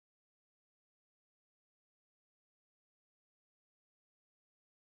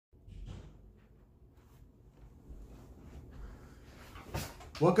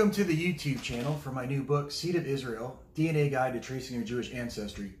Welcome to the YouTube channel for my new book, Seed of Israel, DNA Guide to Tracing Your Jewish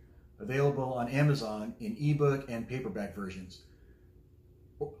Ancestry, available on Amazon in ebook and paperback versions.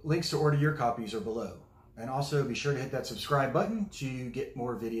 Links to order your copies are below. And also be sure to hit that subscribe button to get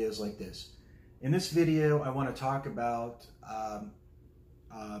more videos like this. In this video, I want to talk about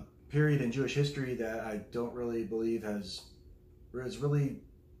a period in Jewish history that I don't really believe has really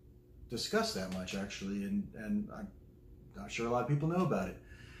discussed that much, actually, and I'm not sure a lot of people know about it.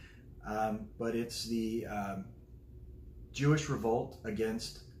 But it's the Jewish revolt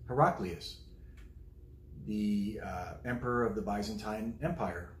against Heraclius, the emperor of the Byzantine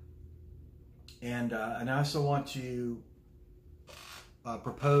Empire. And I also want to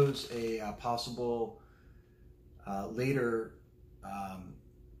propose a possible later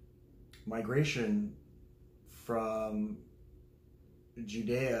migration from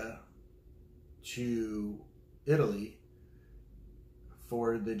Judea to Italy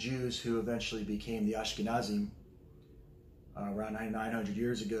for the Jews who eventually became the Ashkenazim around 900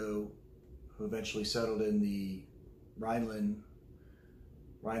 years ago, who eventually settled in the Rhineland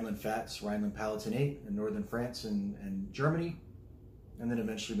Palatinate in northern France and Germany, and then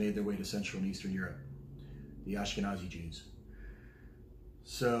eventually made their way to Central and Eastern Europe, the Ashkenazi Jews.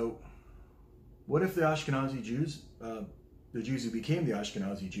 So what if the Ashkenazi Jews, the Jews who became the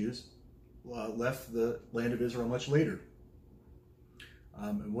Ashkenazi Jews, left the land of Israel much later?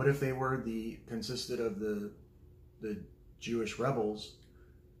 And what if they consisted of the Jewish rebels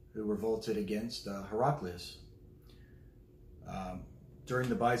who revolted against Heraclius? During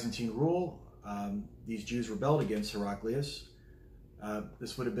the Byzantine rule, these Jews rebelled against Heraclius.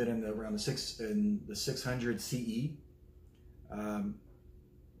 This would have been around the 600 CE.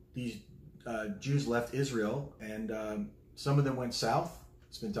 These Jews left Israel, and some of them went south.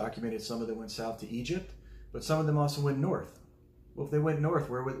 It's been documented some of them went south to Egypt, but some of them also went north. Well, if they went north,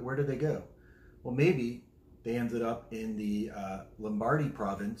 where did they go? Well, maybe they ended up in the Lombardy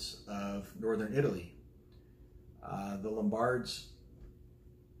province of northern Italy. The Lombards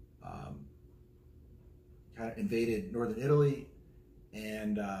kind of invaded northern Italy,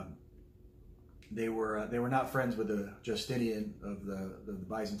 and they were not friends with the Justinian of the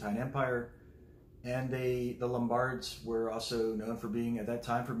Byzantine Empire, and the Lombards were also known for being, at that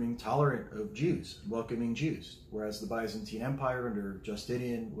time, for being tolerant of Jews, welcoming Jews, whereas the Byzantine Empire under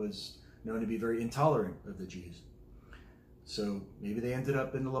Justinian was known to be very intolerant of the Jews. So maybe they ended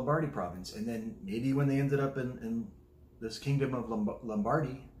up in the Lombardy province, and then maybe when they ended up in this kingdom of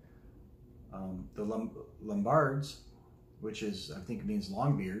Lombardy, the Lombards, which is, I think, means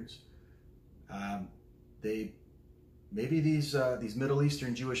long-beards, maybe these Middle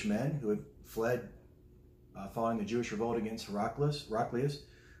Eastern Jewish men who had fled following the Jewish revolt against Heraclius,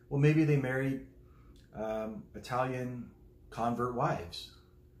 well, maybe they married Italian convert wives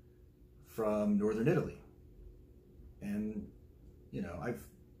from northern Italy. And, you know, I've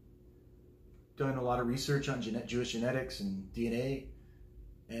done a lot of research on Jewish genetics and DNA,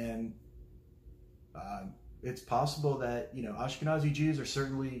 and it's possible that, you know, Ashkenazi Jews are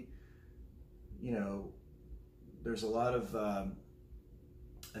certainly, you know, there's a lot of,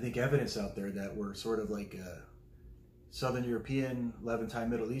 I think, evidence out there that we're sort of like a Southern European, Levantine,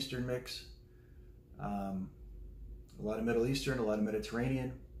 Middle Eastern mix. A lot of Middle Eastern, a lot of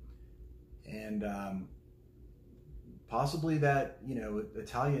Mediterranean, and possibly that, you know,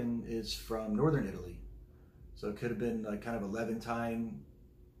 Italian is from northern Italy. So it could have been like kind of a Levantine,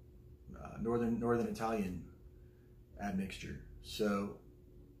 northern Italian admixture. So,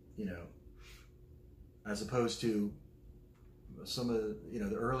 you know, as opposed to some of the, you know,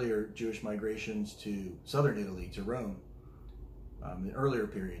 the earlier Jewish migrations to southern Italy, to Rome, the earlier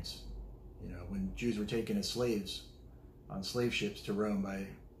periods, you know, when Jews were taken as slaves on slave ships to Rome by,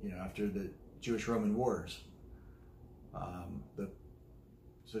 you know, after the Jewish-Roman Wars,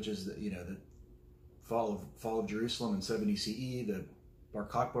 such as the, you know, the fall of Jerusalem in 70 CE, the Bar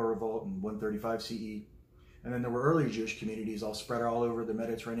Kokhba revolt in 135 CE, and then there were earlier Jewish communities all spread all over the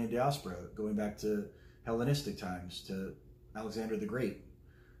Mediterranean diaspora, going back to Hellenistic times, to Alexander the Great,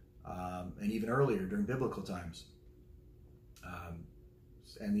 and even earlier during biblical times.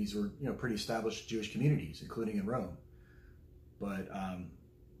 And these were, you know, pretty established Jewish communities, including in Rome.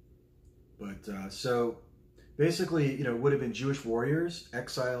 So basically, you know, it would have been Jewish warriors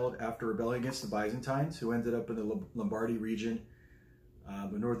exiled after rebelling against the Byzantines, who ended up in the Lombardy region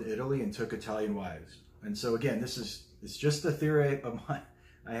of northern Italy and took Italian wives. And so again, it's just a theory of mine.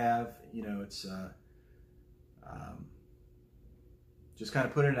 I have, you know, it's just kind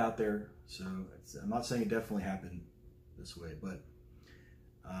of putting it out there. So I'm not saying it definitely happened this way, but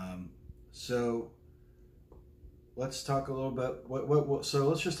so let's talk a little bit. So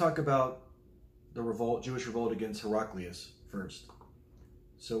let's just talk about the revolt, Jewish revolt against Heraclius first.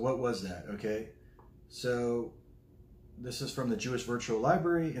 So what was that? Okay, so this is from the Jewish Virtual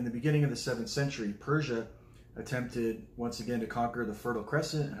Library. In the beginning of the 7th century, Persia attempted once again to conquer the Fertile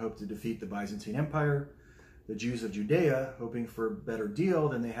Crescent and hoped to defeat the Byzantine Empire. The Jews of Judea, hoping for a better deal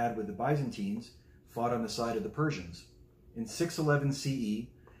than they had with the Byzantines, fought on the side of the Persians. In 611 CE,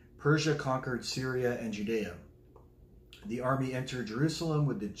 Persia conquered Syria and Judea. The army entered Jerusalem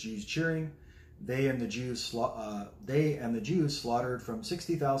with the Jews cheering. They and the Jews slaughtered from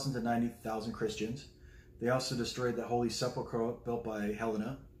 60,000 to 90,000 Christians. They also destroyed the Holy Sepulchre built by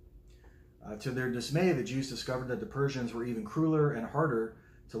Helena. To their dismay, the Jews discovered that the Persians were even crueler and harder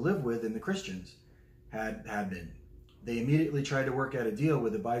to live with than the Christians had been. They immediately tried to work out a deal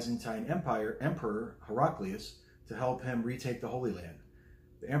with the Byzantine Emperor Heraclius to help him retake the Holy Land.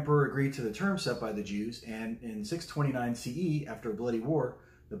 The emperor agreed to the terms set by the Jews, and in 629 CE, after a bloody war,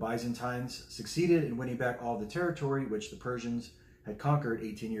 the Byzantines succeeded in winning back all the territory which the Persians had conquered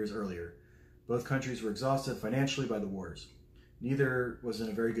 18 years earlier. Both countries were exhausted financially by the wars. Neither was in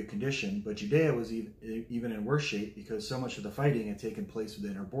a very good condition, but Judea was even in worse shape because so much of the fighting had taken place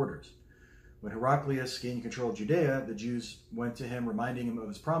within her borders. When Heraclius gained control of Judea, the Jews went to him reminding him of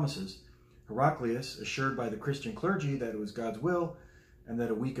his promises. Heraclius, assured by the Christian clergy that it was God's will and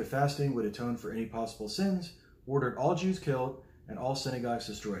that a week of fasting would atone for any possible sins, ordered all Jews killed and all synagogues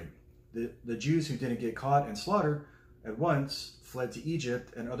destroyed. The Jews who didn't get caught and slaughtered at once fled to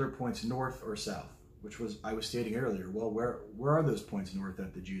Egypt and other points north or south, which was I was stating earlier. Well, where are those points north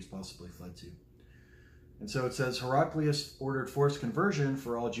that the Jews possibly fled to? And so it says Heraclius ordered forced conversion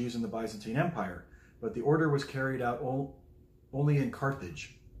for all Jews in the Byzantine Empire, but the order was carried out only in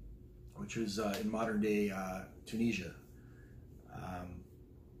Carthage, which is in modern-day Tunisia,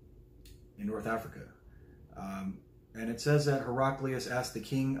 in North Africa. And it says that Heraclius asked the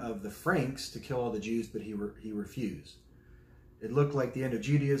king of the Franks to kill all the Jews, but he refused. It looked like the end of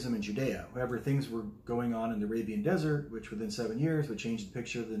Judaism in Judea. However, things were going on in the Arabian desert, which within 7 years would change the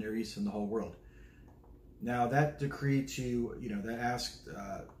picture of the Near East and the whole world. Now that decree to,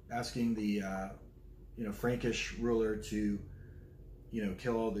 asking the, Frankish ruler to,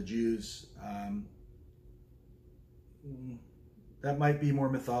 kill all the Jews, that might be more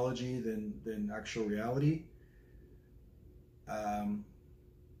mythology than actual reality.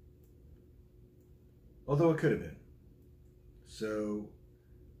 Although it could have been. So,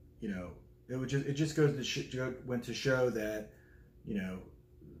 it just went to show that,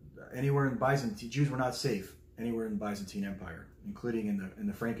 anywhere in Byzantine, Jews were not safe anywhere in the Byzantine Empire, including in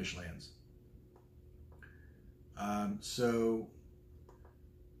the Frankish lands.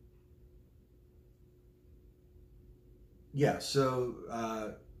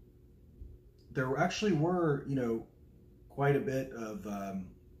 There actually were, quite a bit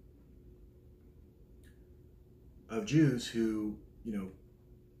of Jews who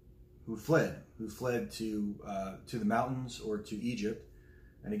fled to the mountains or to Egypt,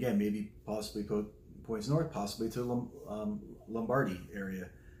 and again maybe possibly points north, possibly to Lombardy area.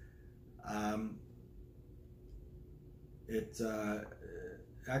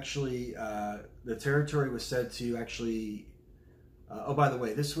 The territory was said to actually. Oh, by the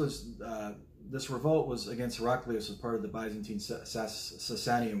way, this revolt was against Heraclius as part of the Byzantine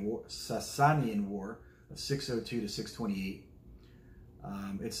Sasanian War of 602 to 628.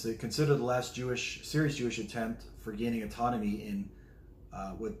 It's considered the last serious Jewish attempt for gaining autonomy in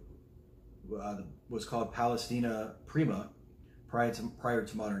what was called Palaestina Prima prior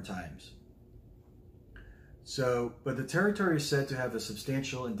to modern times. But the territory is said to have a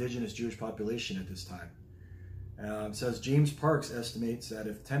substantial indigenous Jewish population at this time. It says James Parks estimates that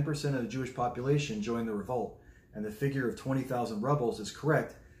if 10% of the Jewish population joined the revolt, and the figure of 20,000 rebels is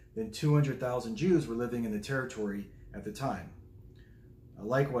correct, then 200,000 Jews were living in the territory at the time.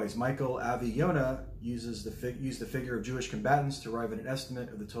 Likewise, Michael Avi Yonah used the figure of Jewish combatants to arrive at an estimate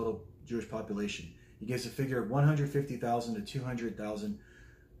of the total Jewish population. He gives a figure of 150,000 to 200,000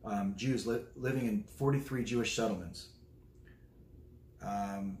 Jews living in 43 Jewish settlements.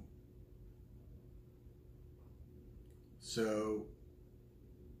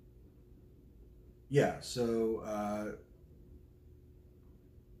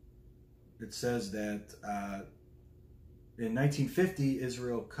 It says that in 1950,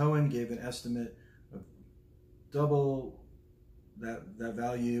 Israel Cohen gave an estimate of double that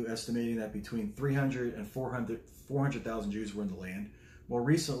value, estimating that between 300 and 400,000 Jews were in the land. More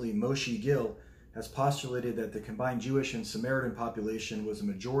recently, Moshe Gil has postulated that the combined Jewish and Samaritan population was a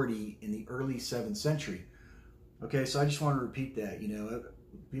majority in the early 7th century. Okay, so I just want to repeat that.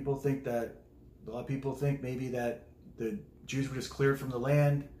 People think that a lot of people think maybe that the Jews were just cleared from the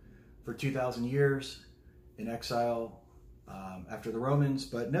land for 2,000 years in exile after the Romans,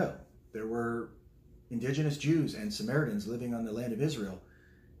 but no, there were indigenous Jews and Samaritans living on the land of Israel,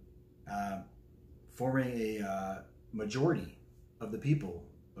 forming a majority of the people,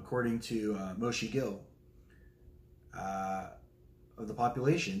 according to Moshe Gil, of the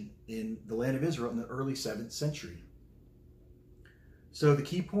population in the land of Israel in the early 7th century. So the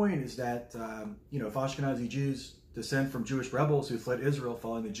key point is that, if Ashkenazi Jews descend from Jewish rebels who fled Israel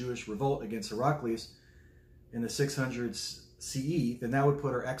following the Jewish revolt against Heraclius in the 600s CE, then that would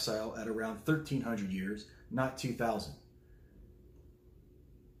put our exile at around 1,300 years, not 2,000.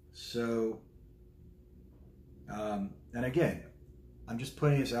 So, and again, I'm just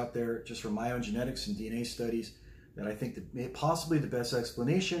putting this out there just from my own genetics and DNA studies, that I think that possibly the best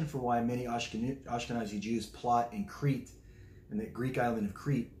explanation for why many Ashkenazi Jews plot in Crete, in the Greek island of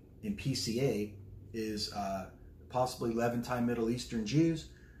Crete in PCA, is possibly Levantine Middle Eastern Jews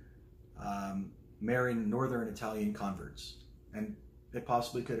marrying northern Italian converts. And it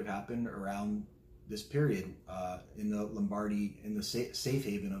possibly could have happened around this period in the Lombardy, in the safe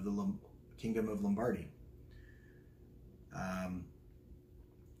haven of the Kingdom of Lombardy.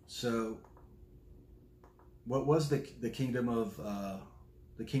 So, what was the kingdom of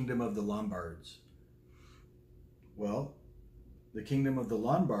the Lombards? Well, the kingdom of the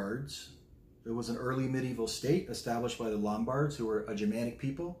Lombards, it was an early medieval state established by the Lombards, who were a Germanic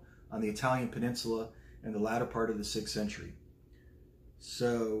people on the Italian peninsula in the latter part of the 6th century.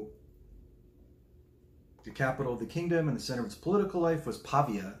 So, the capital of the kingdom and the center of its political life was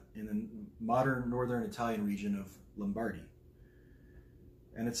Pavia in the modern northern Italian region of Lombardy.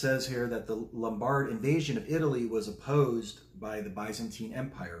 And it says here that the Lombard invasion of Italy was opposed by the Byzantine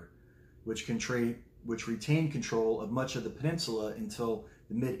Empire, which retained control of much of the peninsula until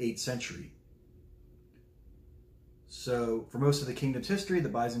the mid-8th century. So, for most of the kingdom's history, the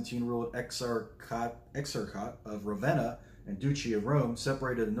Byzantine ruled Exarchate of Ravenna and Duchy of Rome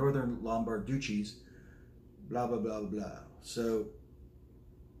separated the northern Lombard duchies, blah, blah, blah, blah. So,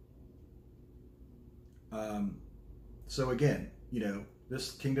 again,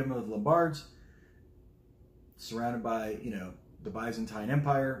 this kingdom of Lombards, surrounded by, the Byzantine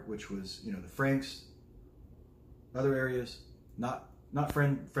Empire, which was, the Franks, other areas, not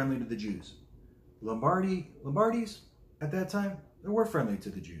friendly to the Jews. Lombardies, at that time, they were friendly to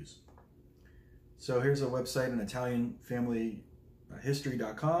the Jews. So here's a website on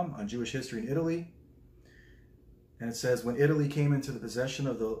ItalianFamilyHistory.com on Jewish history in Italy. And it says, when Italy came into the possession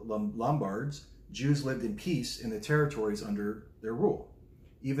of the Lombards, Jews lived in peace in the territories under their rule.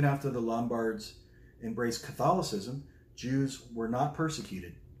 Even after the Lombards embraced Catholicism, Jews were not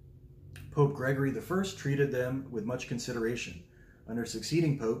persecuted. Pope Gregory I treated them with much consideration. Under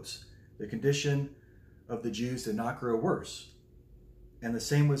succeeding popes, the condition of the Jews did not grow worse. And the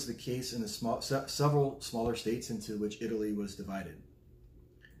same was the case in the several smaller states into which Italy was divided.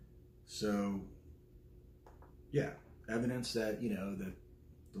 So, yeah, evidence that, that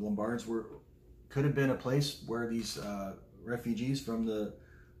the Lombards could have been a place where these refugees from the,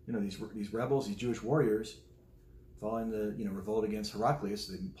 these rebels, these Jewish warriors, following the, revolt against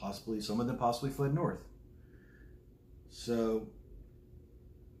Heraclius, some of them possibly fled north. So,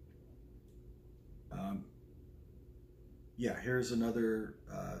 yeah, here's another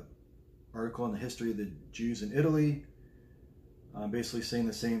article on the history of the Jews in Italy, basically saying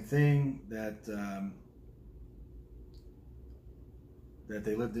the same thing, that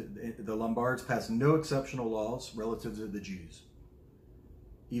the Lombards passed no exceptional laws relative to the Jews.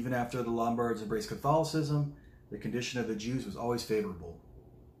 Even after the Lombards embraced Catholicism, the condition of the Jews was always favorable,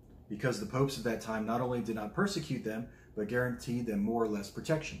 because the popes of that time not only did not persecute them, but guaranteed them more or less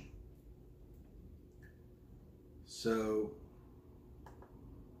protection. So,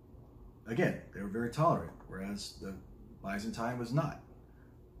 again, they were very tolerant, whereas the Byzantine was not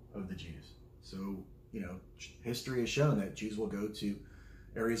of the Jews. So, history has shown that Jews will go to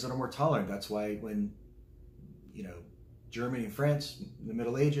areas that are more tolerant. That's why when, Germany and France in the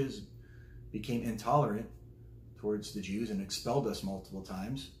Middle Ages became intolerant towards the Jews and expelled us multiple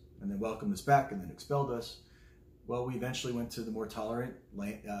times, and then welcomed us back and then expelled us, well, we eventually went to the more tolerant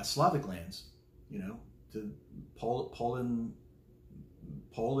Slavic lands, to Poland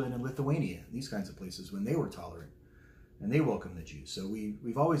and Lithuania, these kinds of places, when they were tolerant and they welcomed the Jews. So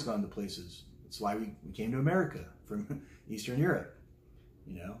we've always gone to places. That's why we came to America from Eastern Europe,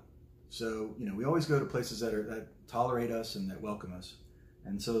 So, we always go to places that tolerate us and that welcome us.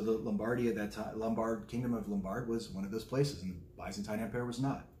 And so the Lombardy at that time, Kingdom of Lombard was one of those places, and the Byzantine Empire was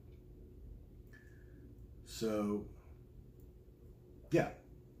not. So, yeah.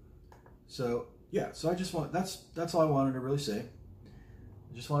 So yeah, so I just want, that's all I wanted to really say.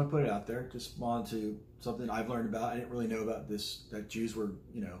 I just want to put it out there. Just wanted to, something I've learned about. I didn't really know about this, that Jews were,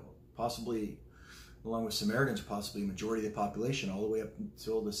 you know, possibly, along with Samaritans, possibly a majority of the population all the way up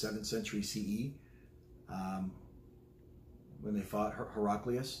until the 7th century CE, when they fought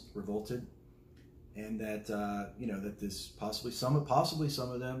Heraclius, revolted, and that you know, that this possibly some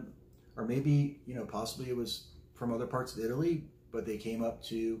of them, or maybe, you know, possibly it was from other parts of Italy, but they came up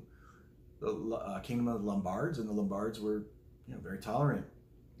to the kingdom of the Lombards, and the Lombards were, you know, very tolerant,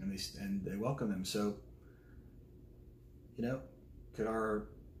 and they welcomed them. So, you know, could our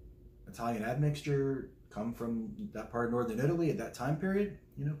Italian admixture come from that part of northern Italy at that time period?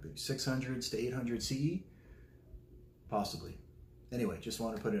 You know, 600s to 800 CE? Possibly. Anyway, just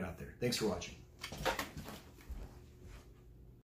want to put it out there. Thanks for watching.